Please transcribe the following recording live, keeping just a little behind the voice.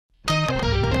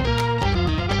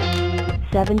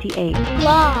78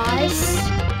 plus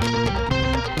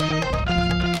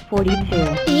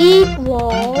 42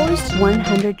 equals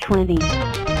 120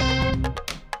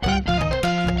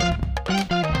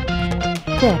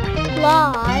 6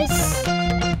 plus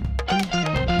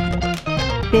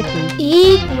 50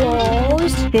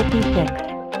 equals 56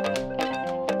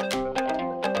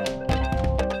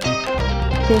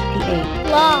 58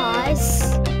 plus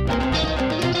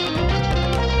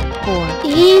 4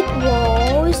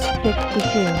 equals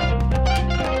 62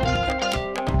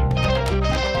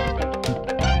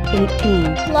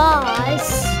 18 plus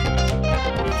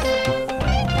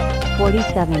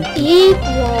 47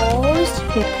 equals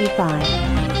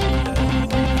 55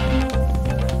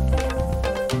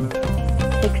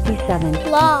 67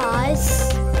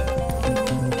 plus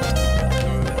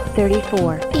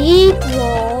 34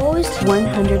 equals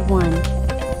 101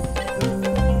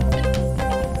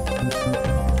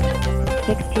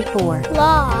 64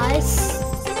 plus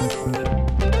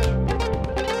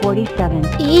 47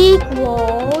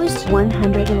 equals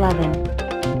 111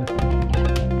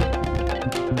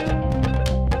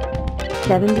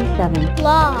 77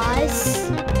 plus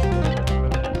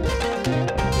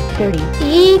 30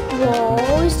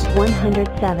 equals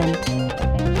 107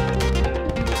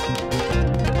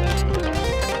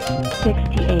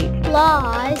 68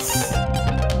 plus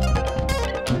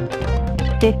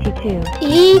 52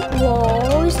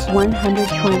 equals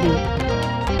 120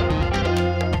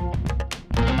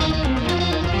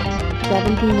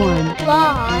 71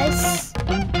 plus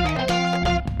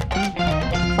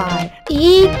 5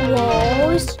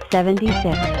 equals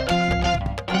 76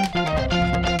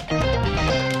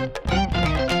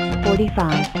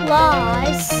 45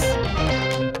 plus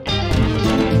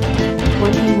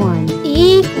 21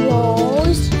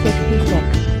 equals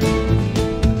 66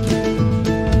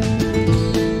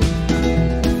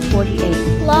 48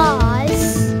 plus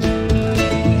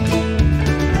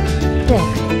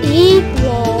 6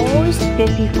 equals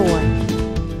 54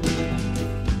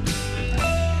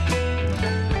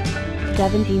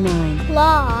 79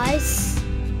 plus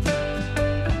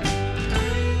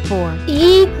 4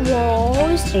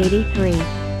 equals 83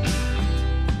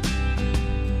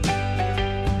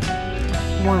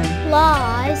 1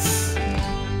 plus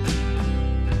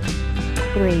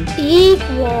 3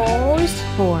 equals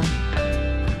 4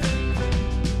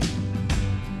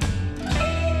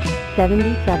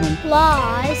 77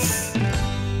 plus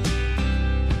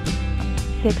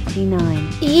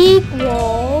 69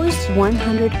 equals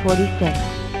 146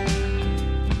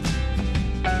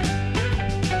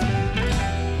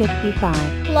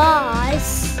 65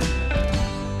 plus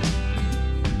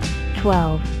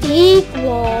 12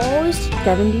 equals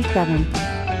 77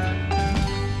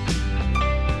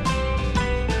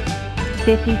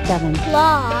 57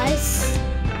 plus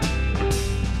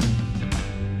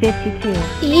 52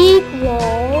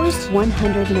 equals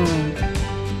 109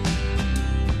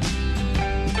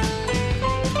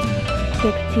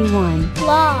 61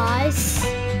 plus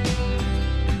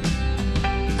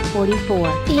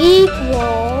 44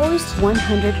 equals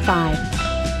 105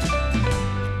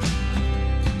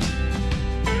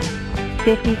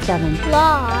 57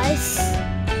 plus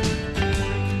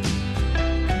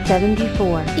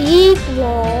 74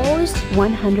 equals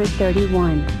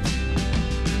 131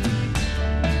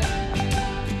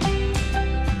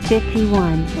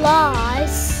 51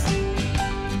 plus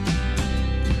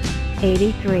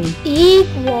 83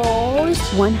 equals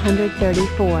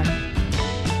 134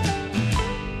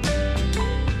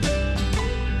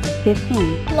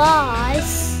 15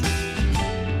 plus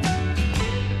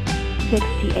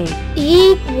 68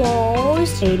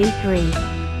 equals 83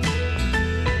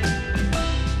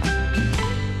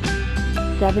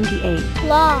 78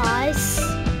 plus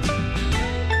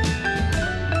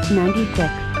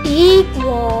 96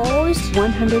 equals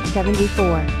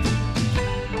 174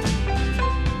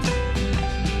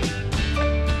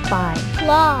 5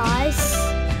 plus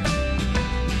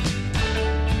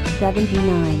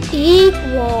 79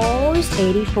 equals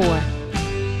 84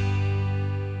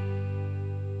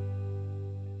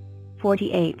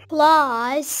 48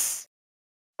 plus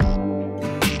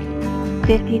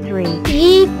 53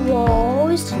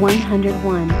 equals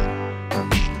 101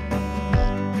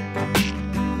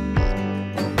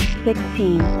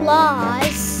 16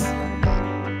 plus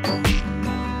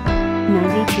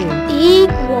 92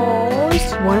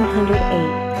 equals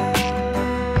 108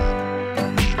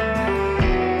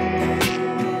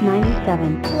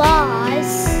 97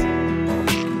 plus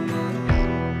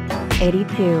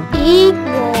 82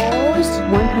 equals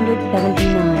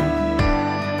 179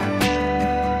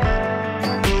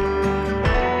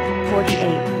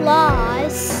 48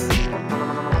 plus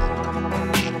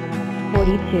 49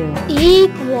 42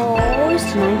 equals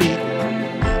 90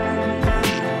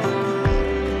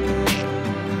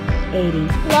 80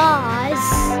 plus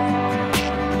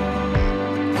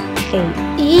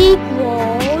 8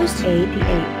 equals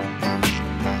 88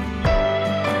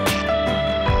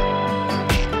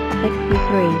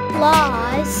 63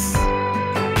 plus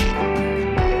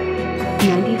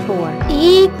 94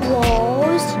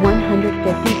 equals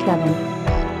 157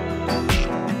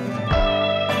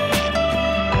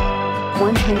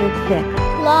 106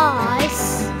 plus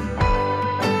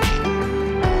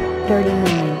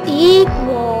 39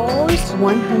 equals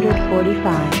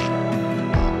 145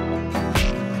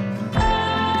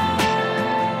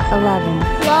 11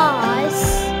 plus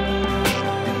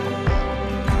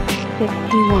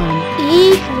 61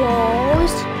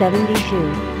 equals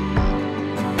 72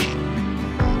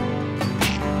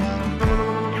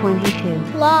 22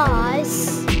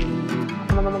 plus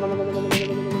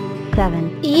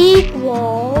 7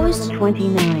 equals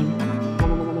 29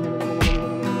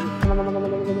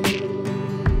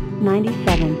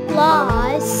 97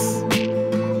 plus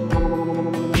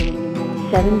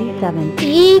 77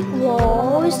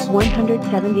 equals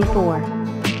 174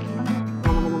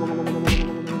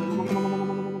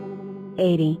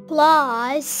 80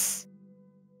 plus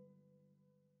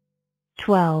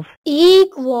 12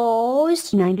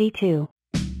 equals 92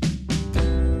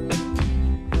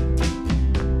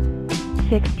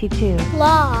 62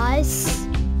 plus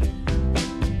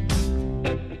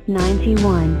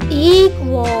 91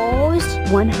 equals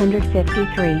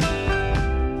 153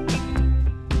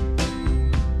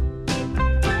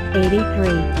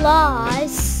 83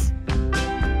 plus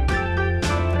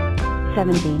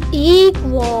 70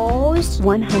 equals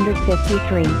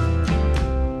 153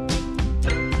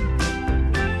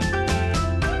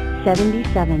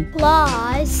 77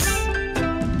 plus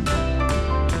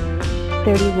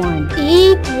 31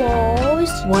 equals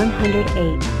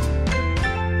 108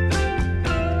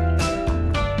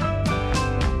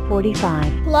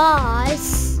 45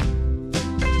 plus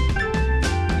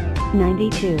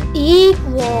 92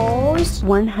 equals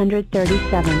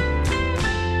 137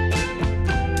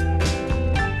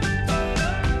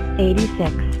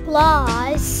 86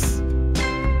 plus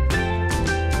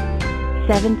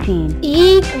 17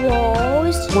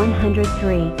 equals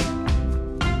 103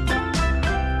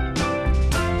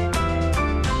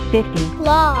 50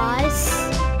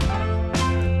 plus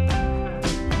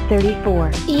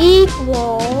 34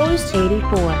 equals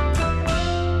 84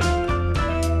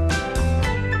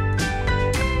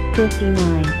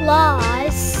 59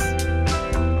 plus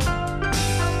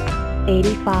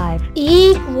 85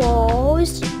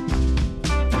 equals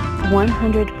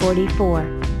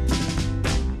 144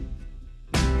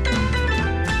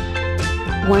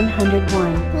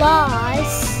 101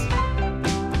 plus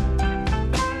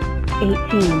 18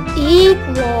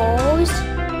 equals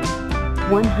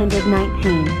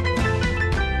 119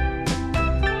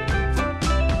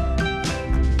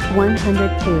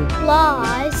 102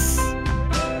 plus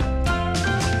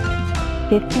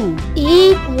 15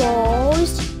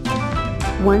 equals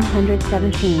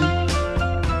 117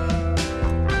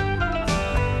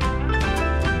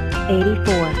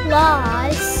 84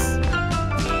 plus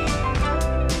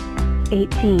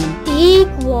 18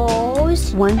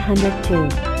 equals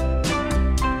 102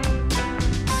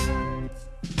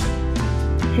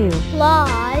 2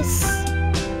 plus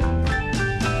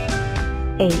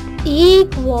 8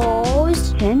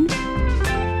 equals 10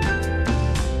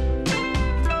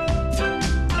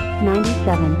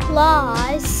 97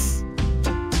 plus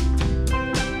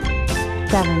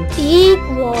 7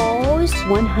 equals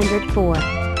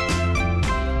 104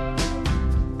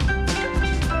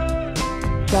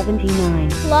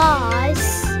 79 plus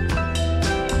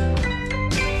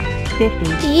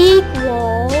 50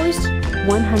 equals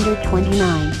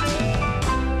 129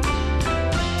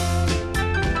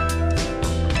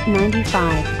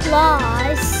 95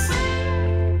 plus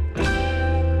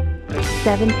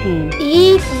 17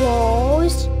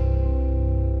 equals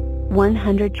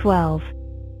 112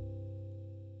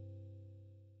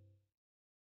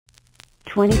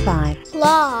 25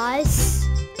 plus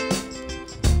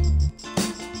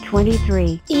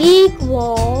 23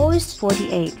 equals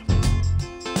 48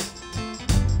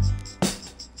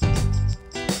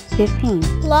 15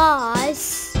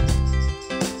 plus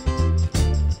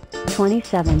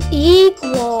 27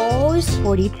 equals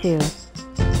 42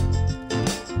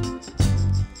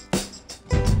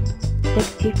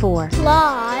 64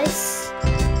 plus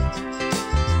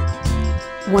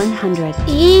 100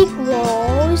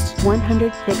 equals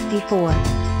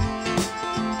 164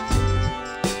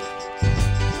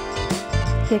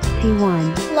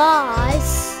 61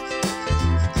 plus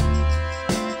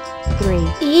 23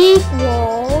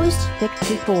 equals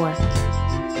 64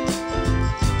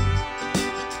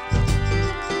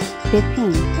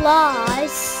 15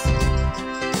 plus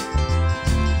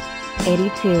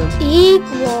 82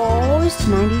 equals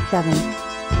 97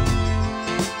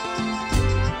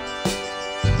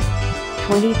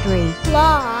 23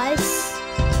 plus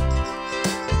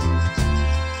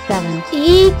 7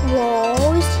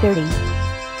 equals 30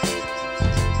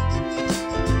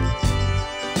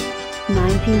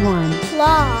 91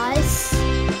 plus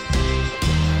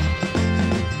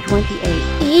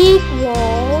 28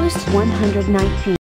 equals 119